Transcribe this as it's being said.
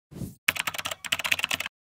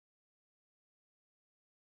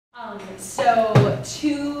So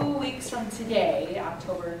 2 weeks from today,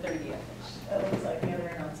 October 30th, it looks like the other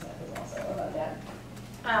announcement was also about that.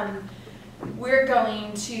 We're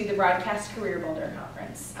going to the Broadcast Career Builder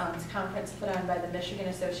Conference. It's a conference put on by the Michigan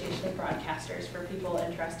Association of Broadcasters for people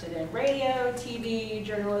interested in radio, TV,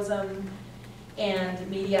 journalism, and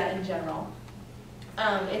media in general.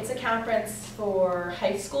 It's a conference for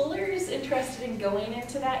high schoolers interested in going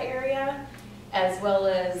into that area, as well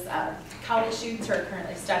as college students who are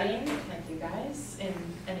currently studying, like you guys, in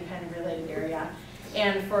any kind of related area,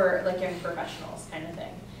 and for like young professionals kind of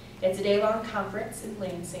thing. It's a day-long conference in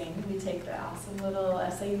Lansing. We take the awesome little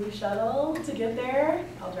SAU shuttle to get there.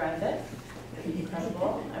 I'll drive it. It'll be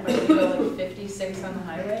incredible. I'm ready to go like 56 on the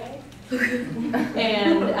highway.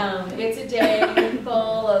 And it's a day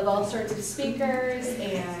full of all sorts of speakers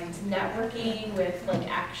and networking with like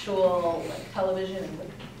actual like television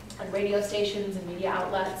and radio stations and media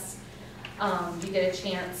outlets. You get a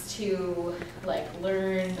chance to like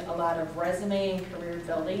learn a lot of resume and career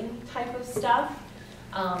building type of stuff.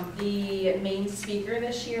 The main speaker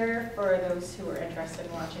this year, for those who are interested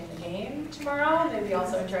in watching the game tomorrow, they'd be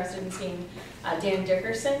also interested in seeing Dan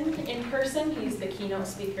Dickerson in person. He's the keynote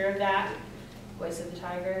speaker of that. Voice of the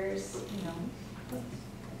Tigers, you know,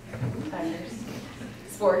 Tigers.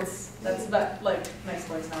 Sports, that's about like my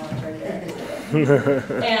sports knowledge right there.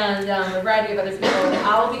 And a variety of other people.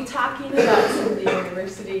 I'll be talking about some of the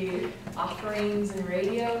university offerings in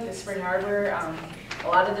radio, the Spring Arbor. A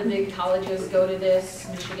lot of the big colleges go to this,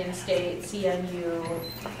 Michigan State, CMU,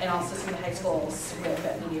 and also some of the high schools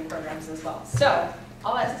with media programs as well. So,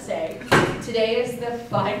 all that to say, today is the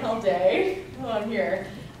final day on here.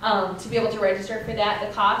 To be able to register for that,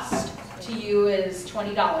 the cost to you is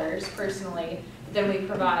 $20 personally. Then we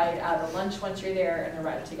provide the lunch once you're there and the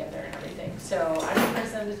ride to get there and everything. So I'm the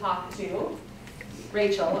person to talk to,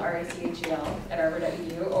 Rachel, R-A-C-H-E-L, at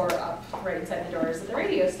Arbor.edu, or up right inside the doors of the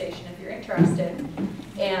radio station if you're interested.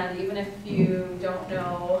 And even if you don't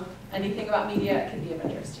know anything about media, it can be of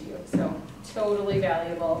interest to you. So totally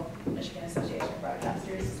valuable. Michigan Association of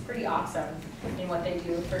Broadcasters is pretty awesome in what they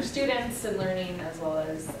do for students and learning, as well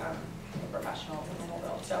as professionals in the whole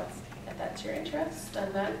world. So if that's your interest,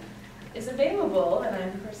 and that is available, and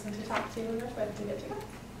I'm the person to talk to and request to get to go.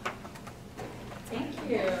 Thank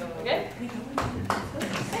you. Okay?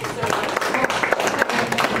 Thanks so much.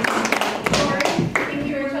 Thank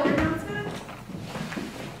you, Rachel. Announcement?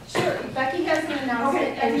 Sure. Becky has an announcement.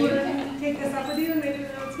 Okay, and you can take this up with you and make an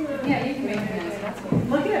announcement? Yeah, you can make an announcement.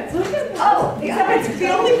 Look at it. Look at it. Oh, Except the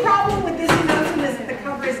only problem with this announcement is that the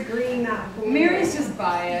cover is green, not blue. Mary's just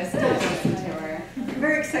biased. Don't listen to her. I'm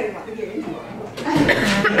very excited about the game tomorrow.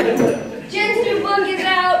 Jen's new book is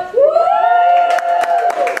out.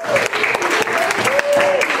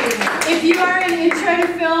 If you are an intro to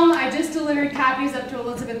film, I just delivered copies up to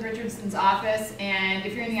Elizabeth Richardson's office, and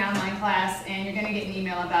if you're in the online class, and you're going to get an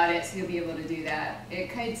email about it, so you'll be able to do that. You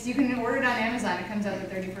can order it on Amazon. It comes out the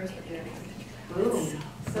 31st or 30th. Boom.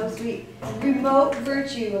 So sweet. Remote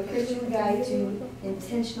Virtue, a Christian guide to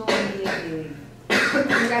intentional media viewing.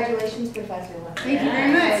 Congratulations, Professor. Thank you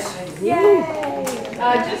very much. Yay!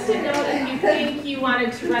 Just to note, if you think you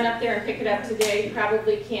wanted to run up there and pick it up today, you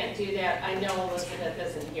probably can't do that. I know Elizabeth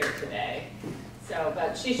isn't here today,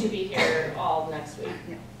 but she should be here all next week.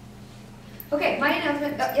 Okay, my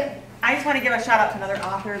announcement. Yep. I just want to give a shout out to another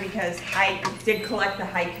author because I did collect the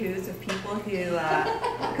haikus of people who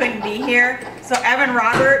couldn't be here. So Evan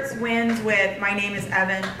Roberts wins with "My name is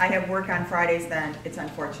Evan. I have work on Fridays. Then it's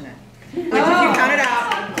unfortunate." Which, if you count it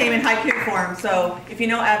out, came in haiku form. So if you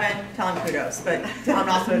know Evan, tell him kudos, but tell him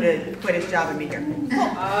also to quit his job and be here.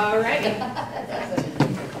 All right.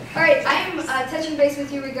 All right, I am touching base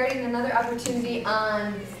with you regarding another opportunity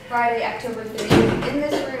on Friday, October 30th in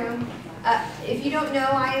this room. If you don't know,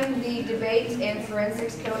 I am the debate and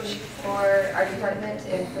forensics coach for our department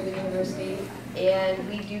and for the university, and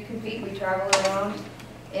we do compete. We travel around,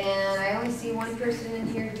 and I only see one person in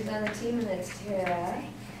here who's on the team, and that's Tara.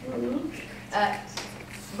 But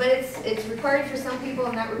it's required for some people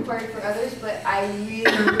and not required for others, but I really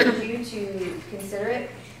encourage you to consider it.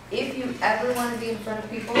 If you ever want to be in front of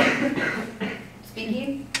people,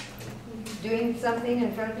 speaking, doing something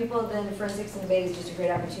in front of people, then forensics and debate is just a great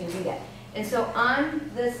opportunity to do that. And so on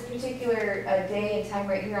this particular day and time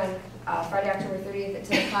right here on Friday, October 30th at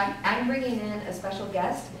 10 o'clock, I'm bringing in a special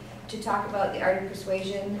guest to talk about the art of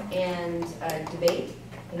persuasion and debate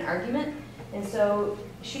and argument. And so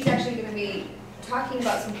she's actually going to be talking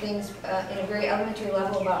about some things in a very elementary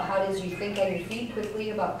level about how it is you think on your feet quickly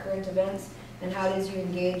about current events and how it is you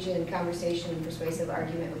engage in conversation and persuasive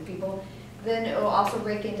argument with people. Then it will also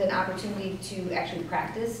break into an opportunity to actually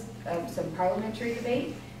practice some parliamentary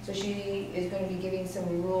debate. So she is going to be giving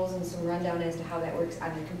some rules and some rundown as to how that works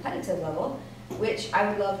on the competitive level, which I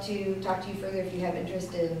would love to talk to you further if you have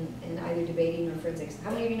interest in either debating or forensics. How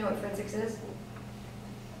many of you know what forensics is?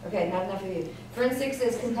 Okay, not enough of you. Forensics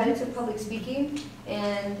is competitive public speaking,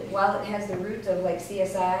 and while it has the root of like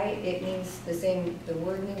CSI, it means the same, the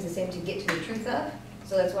word means the same, to get to the truth of.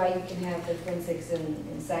 So that's why you can have the forensics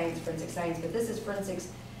in science, forensic science, but this is forensics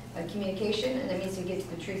communication, and it means to get to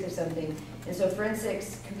the truth of something. And so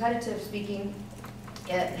forensics, competitive speaking,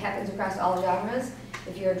 it happens across all genres.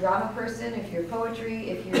 If you're a drama person, if you're poetry,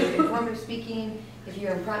 if you're informative speaking, if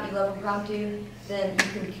you're you love impromptu, then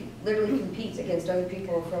you can literally compete against other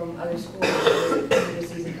people from other schools,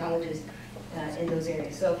 universities, and colleges in those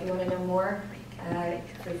areas. So if you want to know more,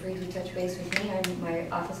 feel free to touch base with me. My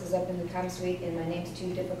office is up in the Com Suite, and my name's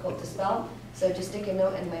too difficult to spell, so just stick a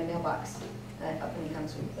note in my mailbox up in the Com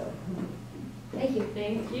Suite. So, thank you.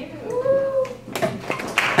 Thank you.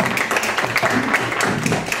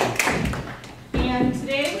 And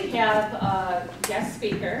today we have a guest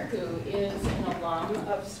speaker who is an alum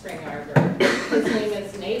of Spring Arbor. His name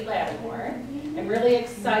is Nate Lattimore. I'm really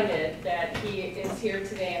excited that he is here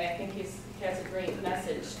today, and I think he has a great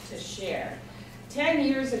message to share. 10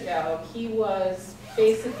 years ago, he was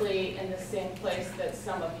basically in the same place that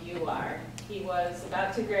some of you are. He was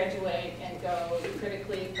about to graduate and go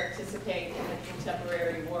critically participate in the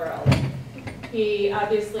contemporary world. He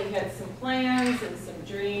obviously had some plans and some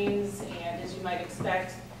dreams, and as you might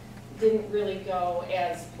expect, didn't really go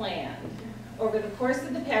as planned. Over the course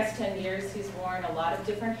of the past 10 years, he's worn a lot of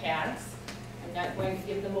different hats. I'm not going to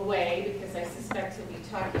give them away because I suspect he'll be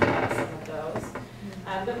talking about some of those.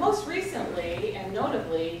 But most recently, and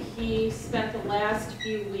notably, he spent the last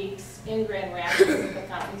few weeks in Grand Rapids at the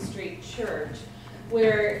Fountain Street Church,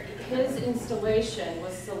 where his installation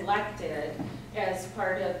was selected as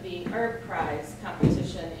part of the Art Prize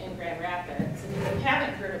competition in Grand Rapids. And if you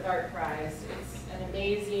haven't heard of Art Prize, it's an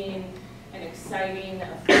amazing and exciting,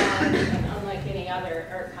 fun, and unlike any other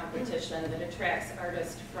art competition that attracts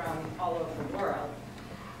artists from all over the world.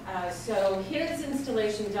 So his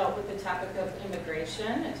installation dealt with the topic of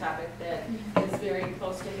immigration, a topic that is very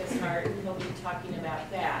close to his heart, and he'll be talking about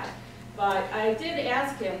that. But I did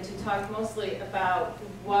ask him to talk mostly about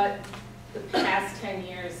what the past 10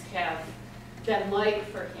 years have been like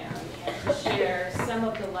for him, and to share some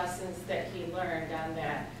of the lessons that he learned on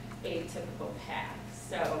that atypical path.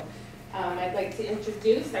 So I'd like to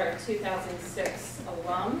introduce our 2006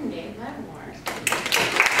 alum, Nate Lattimore.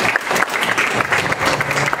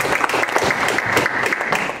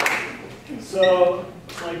 So,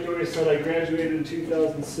 like Dory said, I graduated in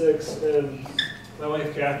 2006, and my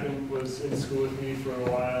wife Catherine was in school with me for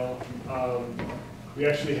a while. We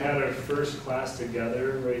actually had our first class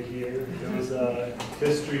together right here. It was a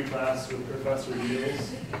history class with Professor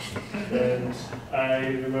Niels, and I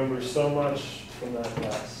remember so much from that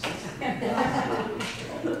class.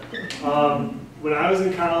 When I was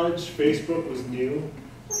in college, Facebook was new.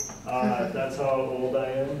 That's how old I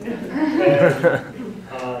am.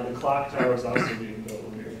 And the clock tower is also being built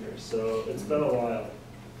over here, so it's been a while.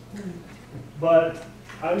 But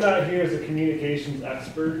I'm not here as a communications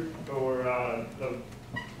expert or a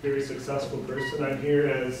very successful person. I'm here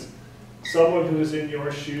as someone who was in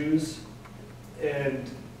your shoes and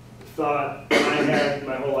thought I had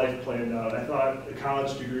my whole life planned out. I thought a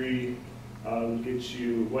college degree would get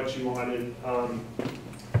you what you wanted.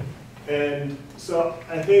 And so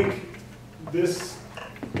I think this,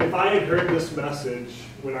 if I had heard this message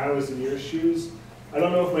when I was in your shoes, I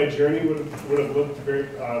don't know if my journey would have looked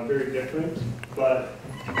very different, but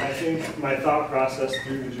I think my thought process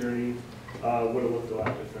through the journey would have looked a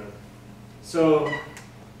lot different. So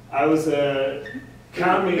I was a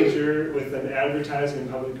comm major with an advertising and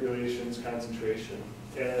public relations concentration,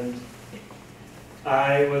 and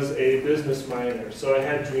I was a business minor, so I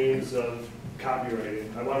had dreams of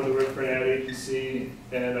copywriting. I wanted to work for an ad agency,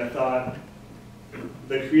 and I thought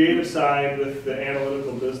the creative side with the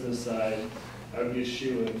analytical business side, I would be a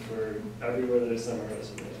shoo-in for everywhere that I sent my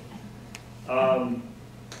resume.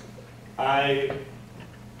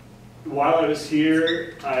 While I was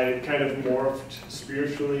here, I kind of morphed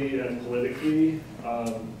spiritually and politically,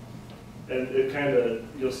 and it kind of,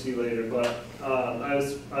 you'll see later, but I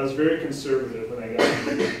was very conservative when I got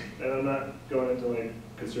here, and I'm not going into like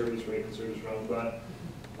conservatives right, conservatives wrong, but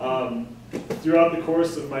throughout the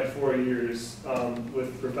course of my 4 years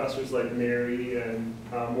with professors like Mary and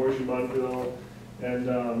Morgie Munville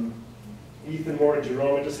and Ethan Moore and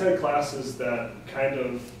Jerome, I just had classes that kind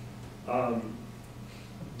of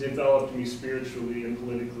developed me spiritually and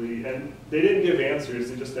politically, and they didn't give answers,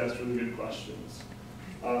 they just asked really good questions.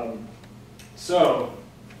 So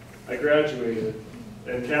I graduated,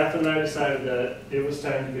 and Catherine and I decided that it was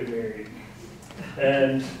time to get married.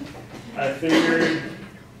 And I figured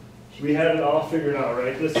we had it all figured out,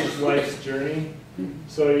 right? This is life's journey.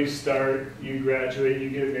 So you start, you graduate,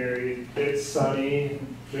 you get married, it's sunny,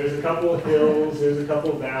 there's a couple of hills, there's a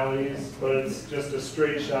couple of valleys, but it's just a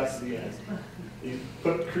straight shot to the end. You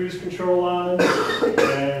put cruise control on,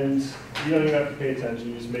 and you don't even have to pay attention,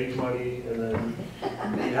 you just make money, and then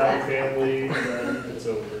you have a family, and then it's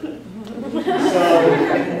over.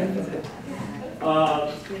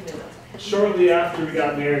 So, shortly after we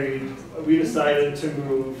got married, we decided to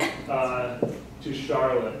move to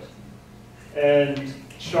Charlotte. And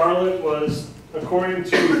Charlotte was, according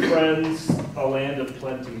to friends, a land of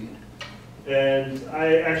plenty. And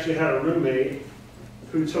I actually had a roommate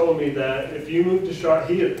who told me that if you move to Charlotte,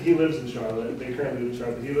 he lives in Charlotte, they currently live in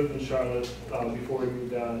Charlotte, he lived in Charlotte before we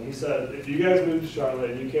moved down. He said, if you guys move to Charlotte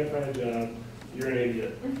and you can't find a job, you're an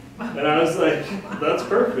idiot. And I was like, that's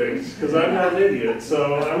perfect, because I'm not an idiot.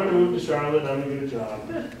 So I'm going to move to Charlotte and I'm going to get a job.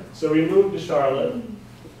 So we moved to Charlotte,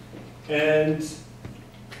 and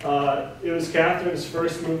it was Catherine's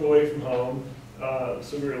first move away from home.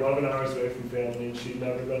 So we were 11 hours away from family, and she'd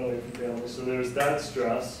never been away from family. So there was that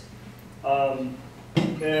stress.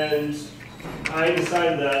 And I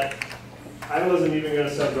decided that I wasn't even going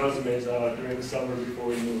to send resumes out during the summer before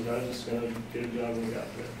we moved. I was just going to get a job when we got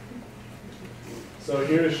there. So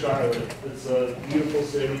here's Charlotte. It's a beautiful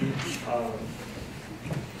city.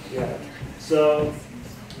 Yeah. So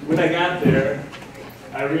when I got there,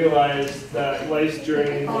 I realized that life's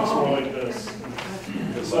journey looks more like this.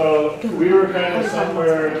 So we were kind of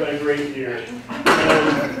somewhere like right here.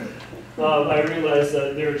 And I realized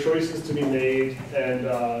that there are choices to be made, and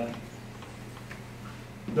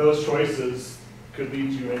those choices could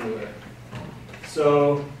lead you anywhere.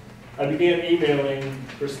 So I began emailing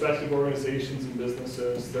prospective organizations and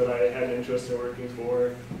businesses that I had interest in working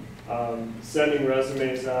for, sending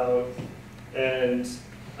resumes out, and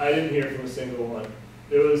I didn't hear from a single one.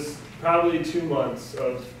 It was probably 2 months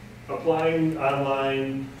of applying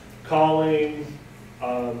online, calling,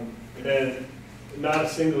 and not a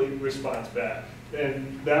single response back.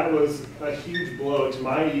 And that was a huge blow to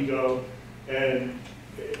my ego, and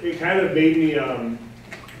it kind of made me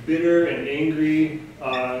bitter and angry.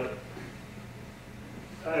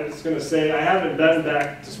 I was going to say, I haven't been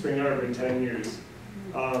back to Spring Arbor in 10 years.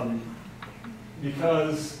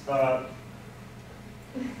 Because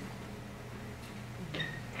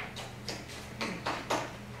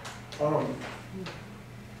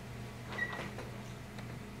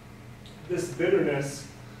this bitterness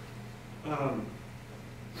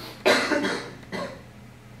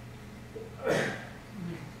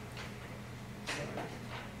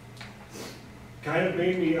kind of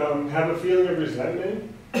made me have a feeling of resentment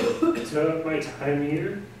to my time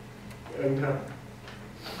here. And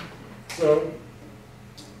so,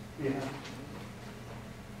 yeah.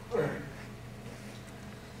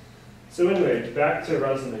 So anyway, back to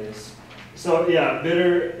resumes. So yeah,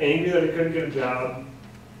 bitter, angry that I couldn't get a job.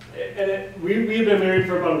 And we had been married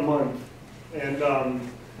for about a month. And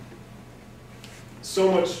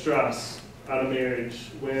so much stress out of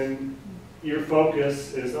marriage when your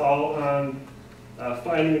focus is all on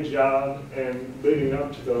finding a job and living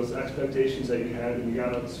up to those expectations that you had when you got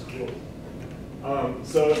out of school.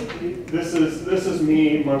 So this is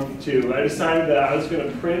me, month 2. I decided that I was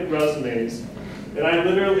going to print resumes, and I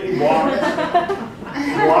literally walked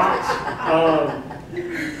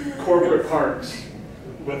corporate parks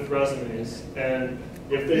with resumes. And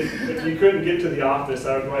if you couldn't get to the office,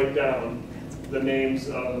 I would write down the names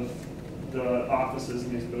of the offices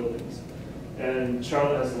in these buildings. And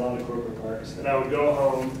Charlotte has a lot of corporate parks. And I would go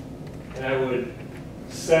home and I would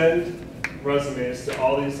send resumes to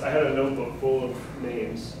all these. I had a notebook full of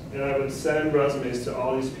names. And I would send resumes to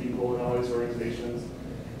all these people and all these organizations,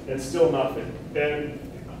 and still nothing. And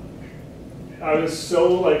I was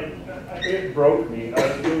so like, it broke me. I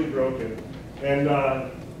was really broken. And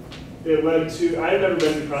it led to, I had never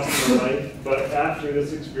been depressed in my life, but after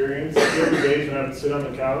this experience, there were days when I would sit on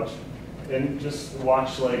the couch and just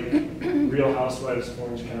watch like Real Housewives of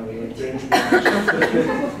Orange County, like binge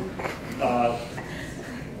watch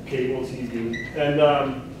cable TV. And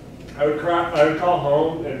I would call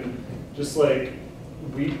home and just like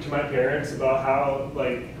weep to my parents about how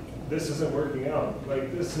like this isn't working out.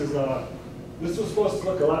 Like this was supposed to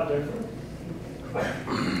look a lot different.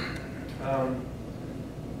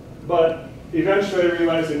 But eventually I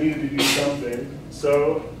realized I needed to do something.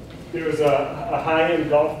 So there was a high-end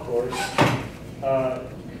golf course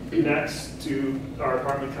next to our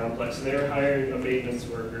apartment complex, and they were hiring a maintenance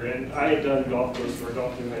worker. And I had done golf course work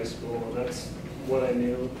all through high school, and that's what I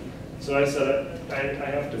knew. So I said, I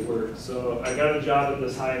have to work. So I got a job at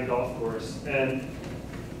this high-end golf course. And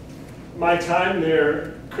my time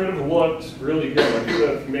there could have looked really good. I could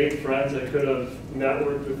have made friends. I could have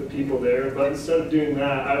networked with the people there. But instead of doing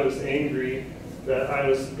that, I was angry that I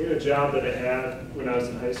was in a job that I had when I was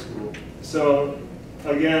in high school. So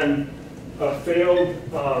again, failed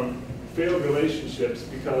relationships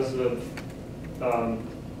because of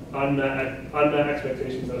unmet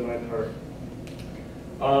expectations on my part.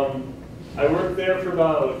 I worked there for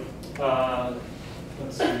about,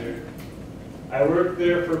 let's see here. I worked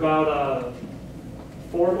there for about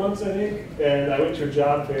 4 months, I think, and I went to a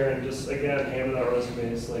job fair and just, again, handed out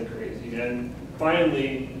resumes like crazy. And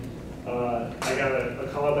finally, I got a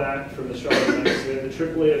call back from the Charlotte Knights, the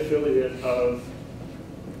AAA affiliate of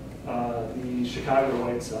the Chicago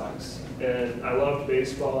White Sox. And I loved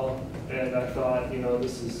baseball, and I thought, you know,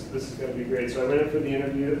 this is going to be great. So I went in for the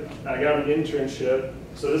interview. I got an internship.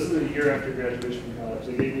 So this is a year after graduation from college.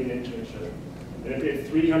 They gave me an internship, and it paid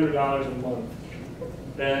 $300 a month.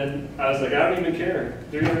 And I was like, I don't even care.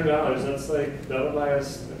 $300. That's like that'll buy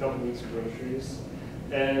us a couple weeks of groceries.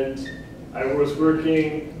 And I was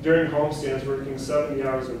working during homestand. I was working 70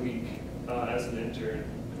 hours a week as an intern.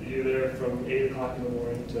 You're there from 8 o'clock in the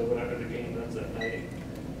morning to whenever the game ends at night.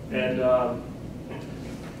 And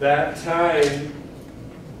that time,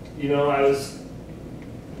 you know, I was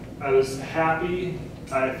happy.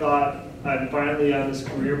 I thought I'm finally on this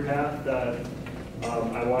career path that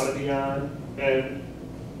I want to be on. And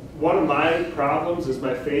one of my problems is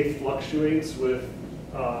my faith fluctuates with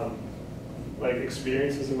like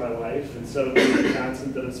experiences in my life. Instead of being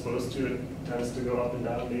constant that it's supposed to, it tends to go up and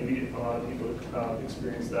down. Maybe a lot of people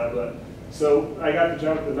experience that. But so I got the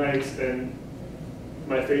job at the Knights, and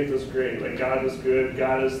my faith was great. Like, God was good.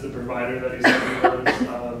 God is the provider that He said He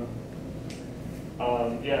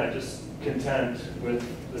was. Yeah, just content with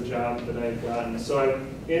the job that I'd gotten. So I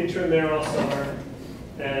interned there all summer,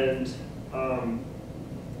 and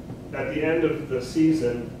at the end of the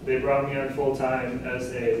season, they brought me on full time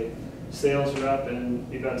as a sales rep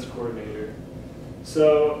and events coordinator.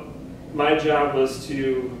 So my job was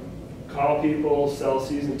to call people, sell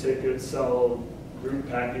season tickets, sell group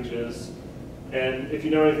packages. And if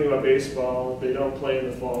you know anything about baseball, they don't play in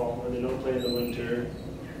the fall and they don't play in the winter.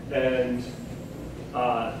 And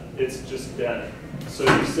it's just dead. So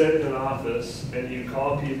you sit in an office and you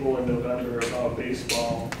call people in November about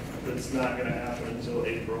baseball that's not going to happen until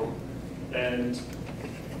April. And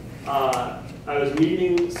I was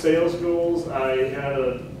meeting sales goals. I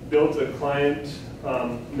had built a client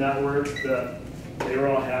network that they were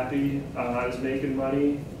all happy. I was making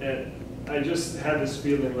money, and I just had this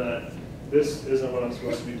feeling that this isn't what I'm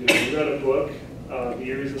supposed to be doing. I read a book, The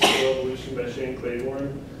Irresistible Evolution by Shane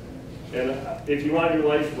Claiborne. And if you want your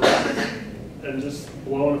life wrecked and just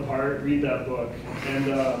blown apart, read that book. And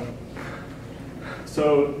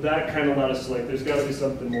so that kind of led us to, like, there's got to be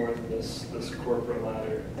something more than this corporate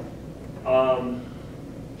ladder.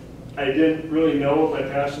 I didn't really know what my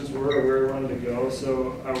passions were or where I wanted to go,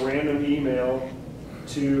 so a random email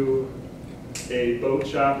to a boat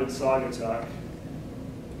shop in Saugatuck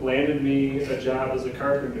landed me a job as a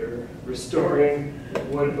carpenter restoring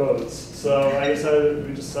wood boats. So I decided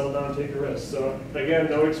we just settle down and take a risk. So again,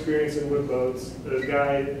 no experience in wood boats. The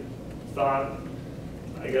guy thought,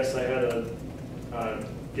 I guess I had a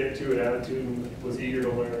get-to-it attitude and was eager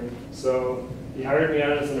to learn. So he hired me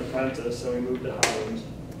out as an apprentice, and we moved to Holland.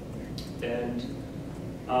 And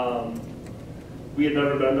we had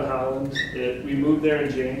never been to Holland. We moved there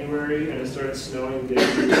in January, and it started snowing days.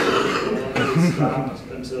 It stopped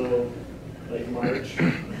until like March,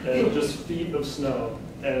 and just feet of snow.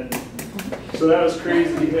 And so that was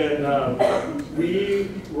crazy. And we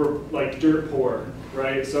were like dirt poor,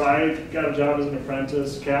 right? So I got a job as an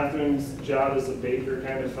apprentice. Catherine's job as a baker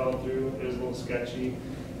kind of fell through. It was a little sketchy.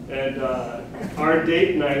 And our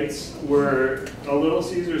date nights were a Little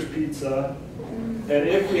Caesars pizza, and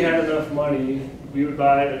if we had enough money, we would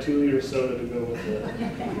buy a 2-liter soda to go with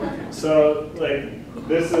it. So, like,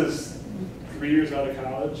 this is 3 years out of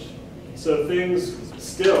college. So things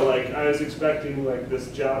still, like, I was expecting, like,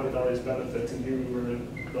 this job with all these benefits, and here we were,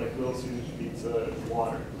 like, Little Caesars pizza and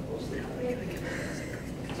water most of the time.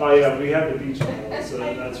 Oh yeah, we had the beach model, so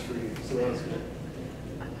that's free, so that's good.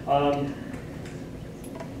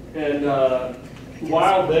 And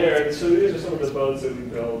while there, so these are some of the boats that we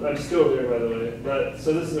built. I'm still there, by the way. But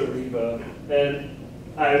so this is a Reba,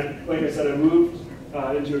 and like I said, I moved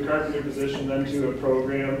into a carpenter position, then to a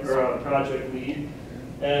program or a project lead.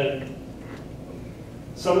 And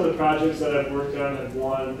some of the projects that I've worked on have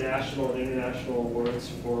won national and international awards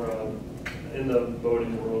for in the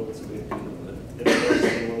boating world, it's a big deal. But in the rest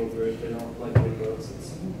of the world where they don't like big boats,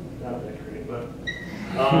 it's not that great. But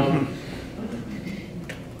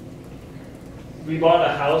we bought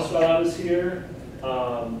a house while I was here.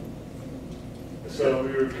 So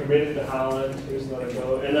we were committed to Holland. Here's another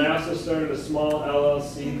boat. And I also started a small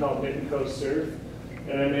LLC called Mitten Coast Surf,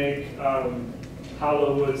 and I make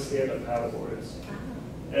hollow wood stand-up paddleboards.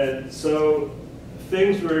 And so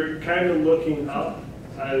things were kind of looking up.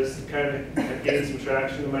 I was kind of getting some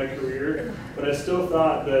traction in my career, but I still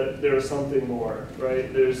thought that there was something more,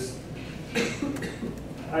 right?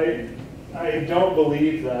 I don't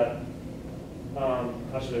believe that,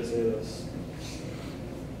 how should I say this?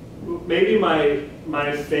 Maybe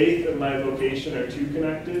my faith and my vocation are too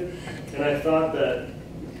connected, and I thought that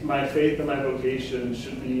my faith and my vocation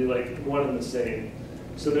should be like one and the same.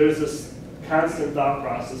 So there's this constant thought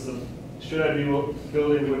process of, should I be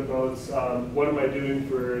building wood boats? What am I doing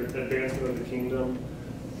for advancement of the kingdom?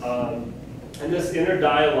 And this inner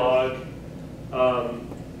dialogue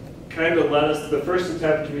kind of led us, the first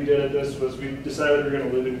attempt we did at this was we decided we were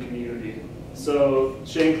going to live in community. So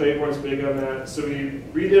Shane Claiborne's big on that. So we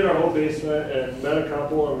redid our whole basement and met a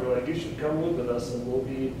couple, and we were like, you should come live with us and we'll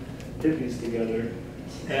be hippies together.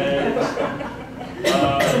 And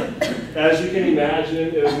as you can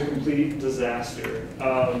imagine, it was a complete disaster.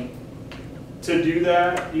 To do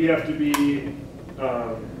that, you have to be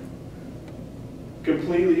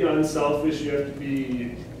completely unselfish. You have to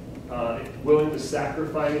be willing to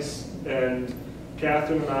sacrifice. And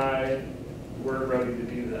Catherine and I were ready to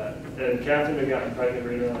do that. And Catherine had gotten pregnant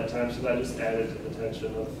right around that time, so that just added to the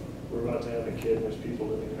tension of, we're about to have a kid and there's people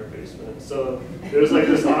living in our basement. So there was like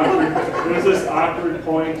this awkward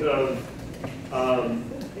point of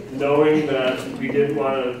knowing that we didn't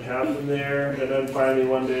want to have them there, and then finally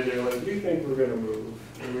one day they were like, we think we're gonna move.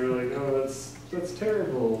 And we were like, oh, that's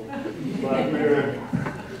terrible. But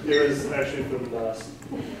it was actually for the best.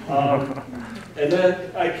 And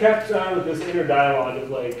then I kept on with this inner dialogue of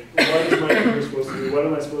like, what is my career supposed to be? What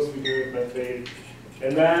am I supposed to be doing with my faith?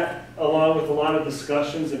 And that, along with a lot of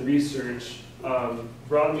discussions and research,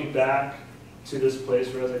 brought me back to this place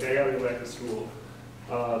where I was like, I gotta go back to school.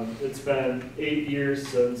 It's been 8 years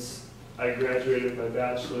since I graduated my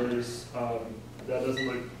bachelor's. That doesn't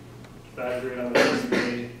look that great on the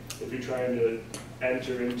resume if you're trying to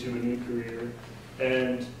enter into a new career.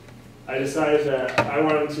 And I decided that I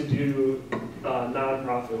wanted to do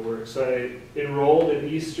nonprofit work. So I enrolled in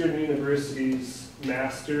Eastern University's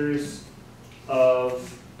Masters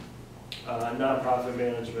of Nonprofit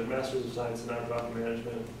Management, Masters of Science in Nonprofit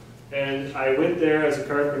Management. And I went there as a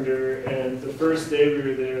carpenter, and the first day we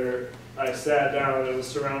were there, I sat down and I was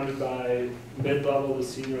surrounded by mid-level to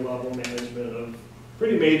senior level management of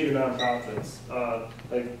pretty major nonprofits.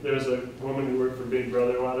 Like there was a woman who worked for Big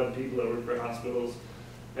Brother, a lot of people that worked for hospitals.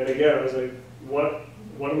 And again, I was like,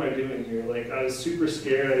 what am I doing here? Like I was super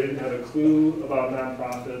scared, I didn't have a clue about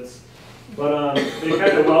nonprofits. But they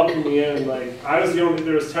kind of welcomed me in. Like I was the only,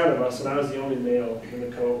 there was 10 of us, and I was the only male in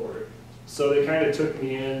the cohort. So they kind of took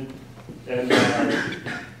me in and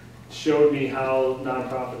showed me how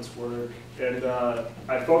nonprofits work. And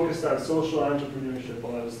I focused on social entrepreneurship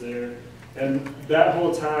while I was there. And that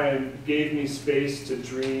whole time gave me space to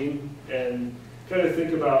dream and kind of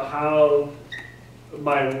think about how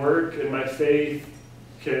my work and my faith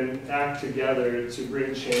can act together to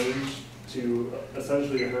bring change to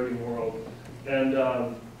essentially a hurting world. And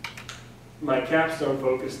my capstone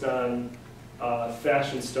focused on a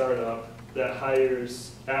fashion startup that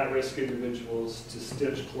hires at-risk individuals to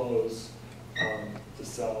stitch clothes to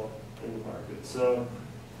sell in the market. So,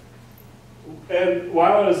 and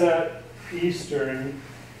while I was at Eastern,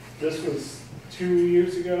 this was 2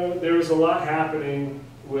 years ago, there was a lot happening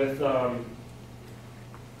with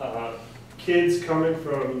kids coming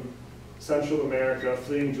from Central America,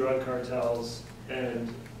 fleeing drug cartels,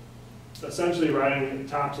 and essentially riding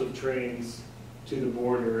tops of trains to the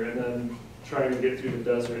border and then trying to get through the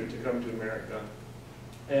desert to come to America.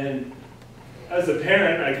 And as a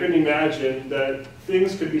parent, I couldn't imagine that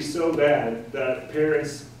things could be so bad that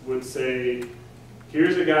parents would say,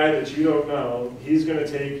 here's a guy that you don't know, he's going to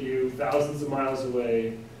take you thousands of miles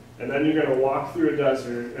away, and then you're going to walk through a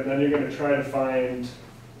desert, and then you're going to try to find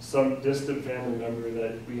some distant family member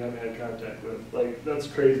that we haven't had contact with. Like, that's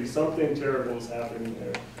crazy. Something terrible is happening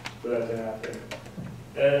there for that to happen.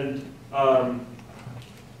 And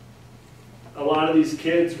a lot of these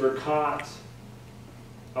kids were caught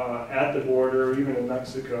at the border or even in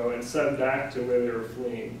Mexico and sent back to where they were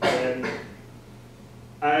fleeing. And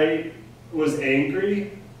I was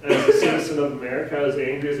angry as a citizen of America. I was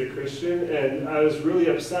angry as a Christian, and I was really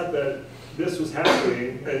upset that this was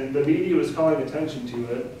happening, and the media was calling attention to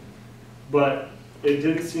it, but it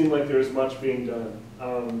didn't seem like there was much being done.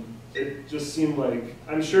 It just seemed like,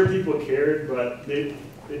 I'm sure people cared, but it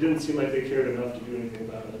didn't seem like they cared enough to do anything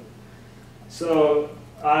about it. So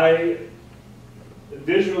I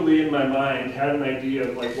visually in my mind had an idea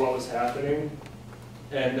of like what was happening,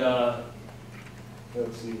 and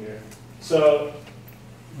let's see here. So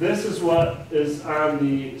this is what is on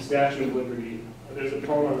the Statue of Liberty. There's a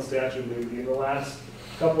poem on the Statue of Liberty, and the last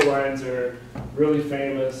couple lines are really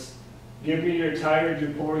famous. Give me your tired,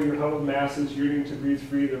 your poor, your huddled masses, yearning to breathe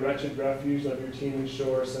free, the wretched refuge of your teeming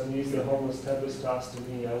shore. Send these the homeless tempest tossed to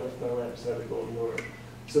me. I lift my lamp beside the golden door.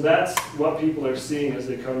 So that's what people are seeing as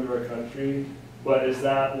they come to our country, but is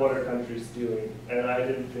that what our country's doing? And I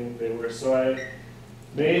didn't think they were. So I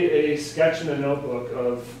made a sketch in a notebook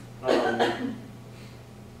of,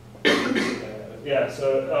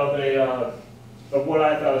 of what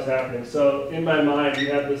I thought was happening. So in my mind, we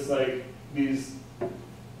have this these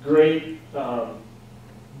great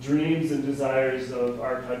dreams and desires of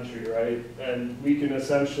our country, right? And we can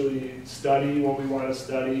essentially study what we want to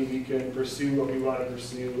study. We can pursue what we want to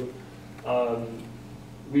pursue.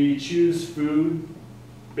 We choose food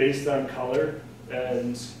based on color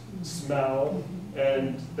and smell,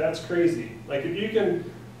 and that's crazy. Like if you can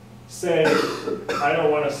say, I don't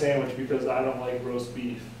want a sandwich because I don't like roast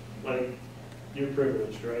beef, like you're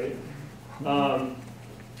privileged, right? And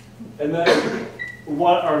then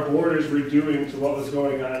what our borders were doing to what was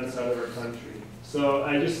going on inside of our country. So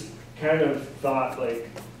I just kind of thought like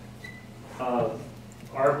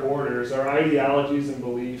our borders, our ideologies and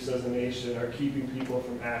beliefs as a nation are keeping people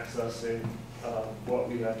from accessing what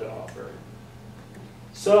we have to offer.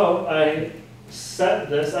 So I set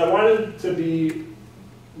this, I wanted to be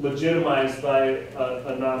legitimized by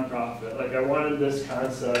a nonprofit. Like I wanted this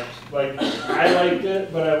concept, like I liked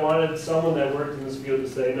it, but I wanted someone that worked in this field to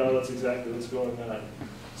say, no, that's exactly what's going on.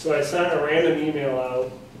 So I sent a random email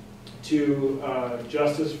out to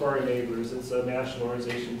Justice for Our Neighbors. It's a national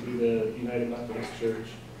organization through the United Methodist Church.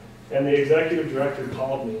 And the executive director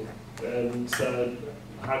called me and said,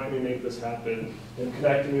 how can we make this happen? And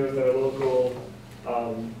connected me with our local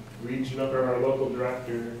our local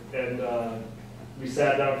director. And we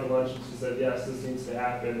sat down for lunch and she said, yes, this needs to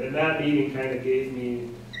happen. And that meeting kind of gave me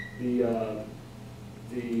the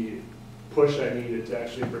push I needed to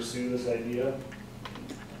actually pursue this idea.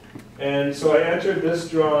 And so I entered this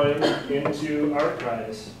drawing into Art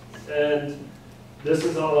Prize, and this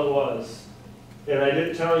is all it was. And I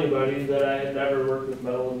didn't tell anybody that I had never worked with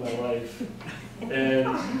metal in my life, and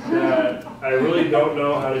that I really don't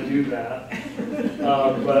know how to do that.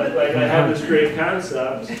 But like I have this great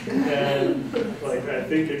concept, and like I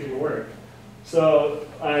think it can work. So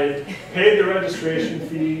I paid the registration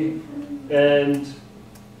fee, and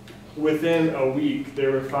within a week,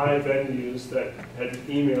 there were 5 venues that had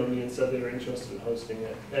emailed me and said they were interested in hosting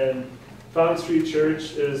it. And Fountain Street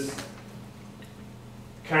Church is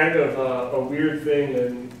kind of a weird thing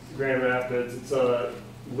in Grand Rapids. It's a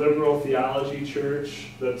liberal theology church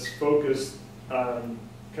that's focused on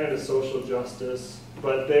kind of social justice,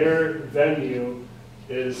 but their venue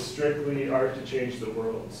is strictly art to change the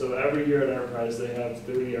world. So every year at Art Prize, they have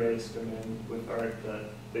 30 artists come in with art that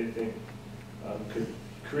they think could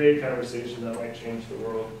create conversation that might change the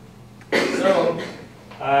world. So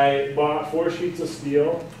I bought 4 sheets of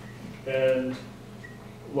steel and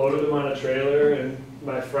loaded them on a trailer, and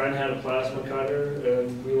my friend had a plasma cutter,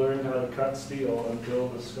 and we learned how to cut steel and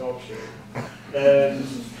build a sculpture. And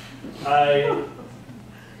I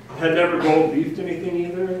had never gold leafed anything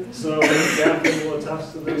either, so Catherine will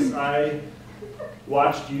attest to this. I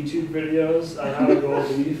watched YouTube videos on how to gold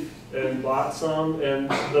leaf and bought some, and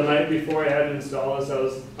the night before I had to install this, I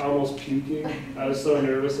was almost puking. I was so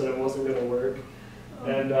nervous that it wasn't going to work.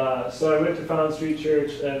 And so I went to Fountain Street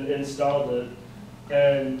Church and installed it.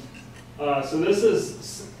 And so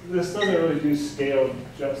this doesn't really do scale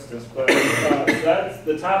justice, but that's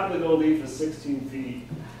the top of the gold leaf is 16 feet,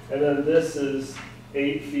 and then this is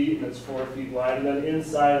 8 feet and it's 4 feet wide, and then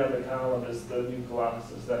inside on the column is the new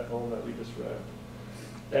Colossus, that poem that we just read.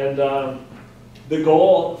 And the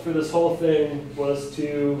goal for this whole thing was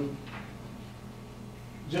to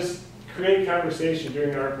just create conversation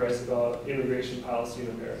during Art Prize about immigration policy in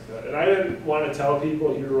America. And I didn't want to tell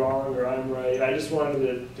people you're wrong or I'm right. I just wanted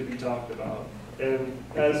it to be talked about. And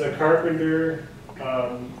as a carpenter,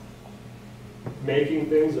 making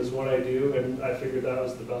things is what I do, and I figured that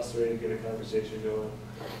was the best way to get a conversation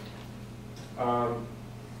going.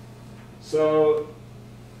 So,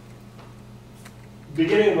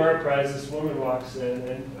 beginning of Art Prize, this woman walks in,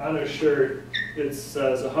 and on her shirt, it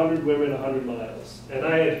says 100 women, 100 miles. And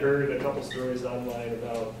I had heard a couple stories online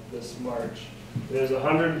about this march. There's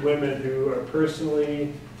 100 women who are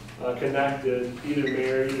personally connected, either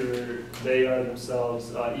married or they are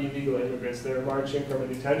themselves illegal immigrants. They're marching from a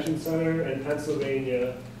detention center in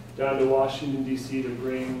Pennsylvania down to Washington, D.C. to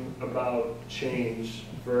bring about change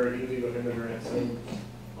for illegal immigrants. And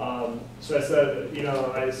so I said, you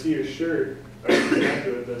know, I see your shirt. Are you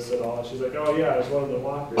connected with this at all? She's like, oh yeah, I was one of the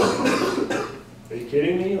walkers. Are you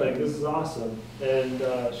kidding me? Like, this is awesome. And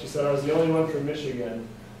she said, I was the only one from Michigan.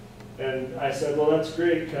 And I said, well, that's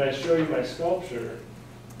great. Can I show you my sculpture?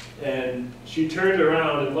 And she turned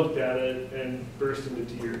around and looked at it and burst into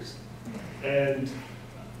tears. And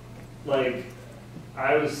like,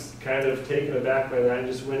 I was kind of taken aback by that. I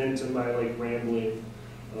just went into my like rambling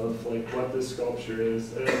of like what this sculpture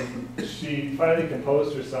is. And she finally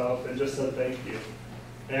composed herself and just said thank you.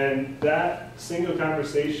 And that single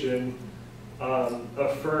conversation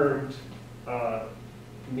affirmed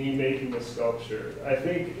me making this sculpture. I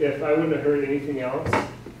think if I wouldn't have heard anything else,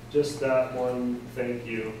 just that one thank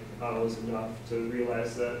you was enough to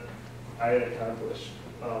realize that I had accomplished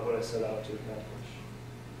what I set out to accomplish.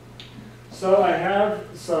 So I have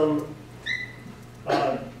some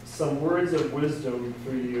words of wisdom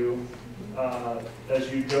for you as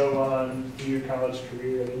you go on through your college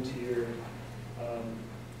career and into your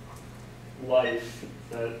life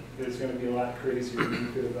that is going to be a lot crazier than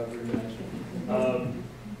you could have ever imagined.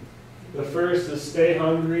 The first is stay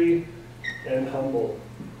hungry and humble.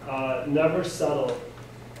 Never settle.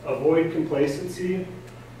 Avoid complacency.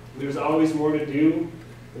 There's always more to do,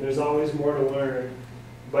 and there's always more to learn,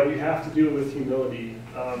 but you have to do it with humility.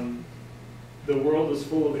 The world is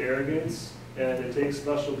full of arrogance, and it takes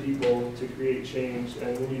special people to create change,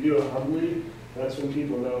 and when you do it humbly, that's when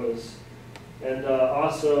people notice. And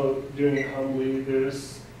also, doing it humbly,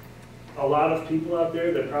 there's a lot of people out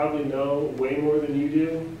there that probably know way more than you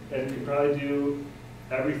do, and can probably do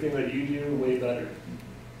everything that you do way better.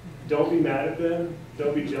 Don't be mad at them.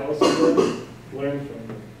 Don't be jealous of them. Learn from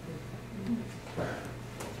them.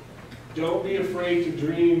 Don't be afraid to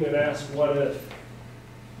dream and ask what if.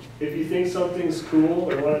 If you think something's cool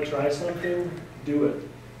or want to try something, do it.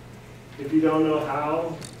 If you don't know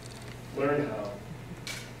how, learn how.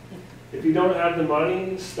 If you don't have the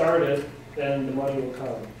money, start it, and the money will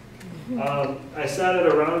come. I sat at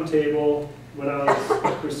a round table when I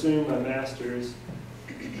was pursuing my master's,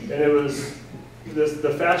 and it was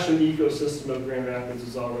the fashion ecosystem of Grand Rapids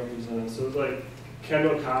is all represented. So it was like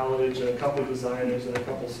Kendall College and a couple designers and a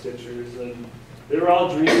couple stitchers, and they were all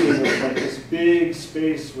dreaming of like this big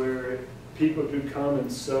space where people could come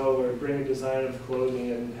and sew or bring a design of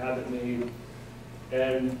clothing and have it made.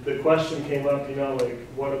 And the question came up, you know, like,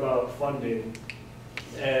 what about funding?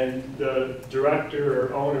 And the director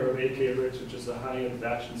or owner of AK Rich, which is a high-end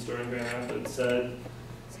fashion store in Grand Rapids, said,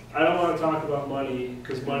 I don't want to talk about money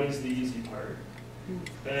because money's the easy part.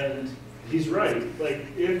 And he's right. Like,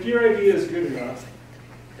 if your idea is good enough,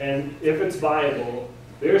 and if it's viable,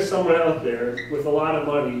 there's someone out there with a lot of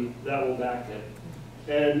money that will back it.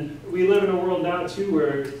 And we live in a world now, too,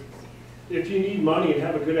 where if you need money and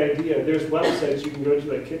have a good idea, there's websites you can go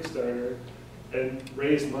to like Kickstarter and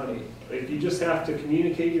raise money. Like, you just have to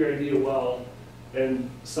communicate your idea well, and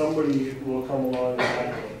somebody will come along and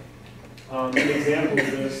back it. An example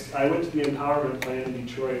of this, I went to the empowerment plant in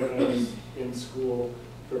Detroit when I was in school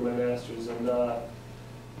for my master's, and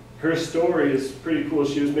her story is pretty cool.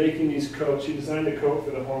 She was making these coats. She designed a coat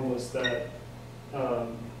for the homeless that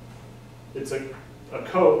it's a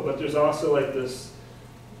coat, but there's also like this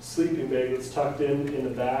sleeping bag that's tucked in the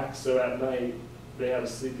back, so at night they have a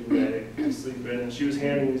sleeping bag to sleep in. And she was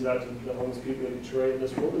handing these out to the homeless people in Detroit, and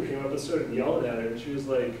this woman came up and started yelling at her, and she was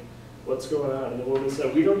like, what's going on? And the woman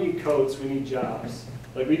said, we don't need coats, we need jobs.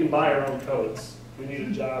 Like, we can buy our own coats. We need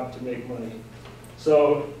a job to make money.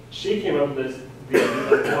 So she came up with the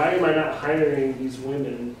idea, like, why am I not hiring these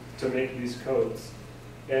women to make these coats?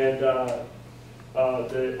 And the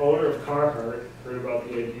owner of Carhartt heard about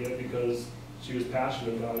the idea because she was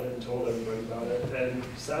passionate about it and told everybody about it, and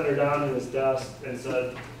sat her down at his desk and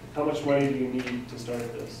said, how much money do you need to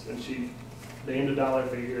start this? And she named a dollar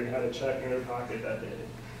figure and had a check in her pocket that day.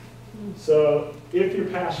 So if you're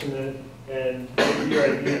passionate and if your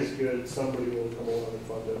idea is good, somebody will come along and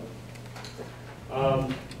fund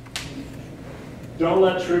it. Don't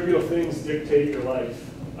let trivial things dictate your life.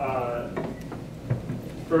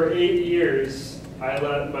 For 8 years, I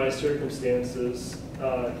let my circumstances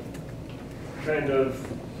kind of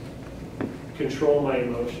control my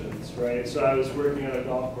emotions, right? So I was working on a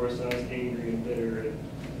golf course and I was angry and bitter,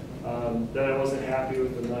 and then I wasn't happy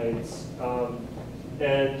with the nights.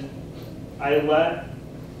 And I let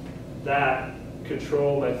that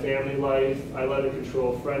control my family life. I let it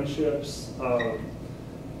control friendships.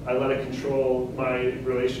 I let it control my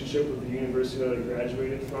relationship with the university that I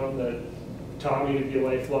graduated from, that taught me to be a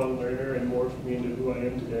lifelong learner and morphed me into who I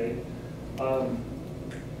am today.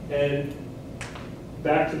 And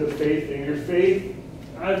back to the faith thing. Your faith,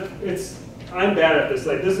 I'm bad at this.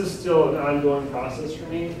 Like, this is still an ongoing process for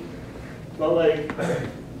me. But like,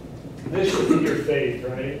 this should be your faith,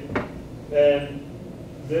 right? And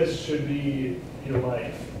this should be your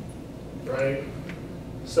life, right?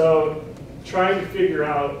 So trying to figure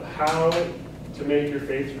out how to make your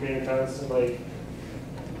faith remain constant. Like,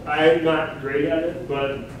 I'm not great at it,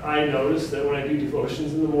 but I notice that when I do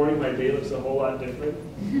devotions in the morning, my day looks a whole lot different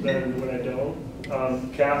than when I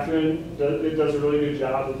don't. Catherine does a really good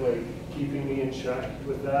job of like keeping me in check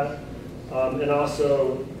with that, and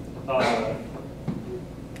also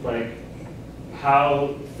like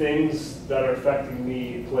how things that are affecting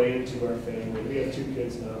me play into our family. We have 2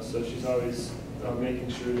 kids now, so she's always making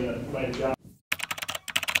sure that my job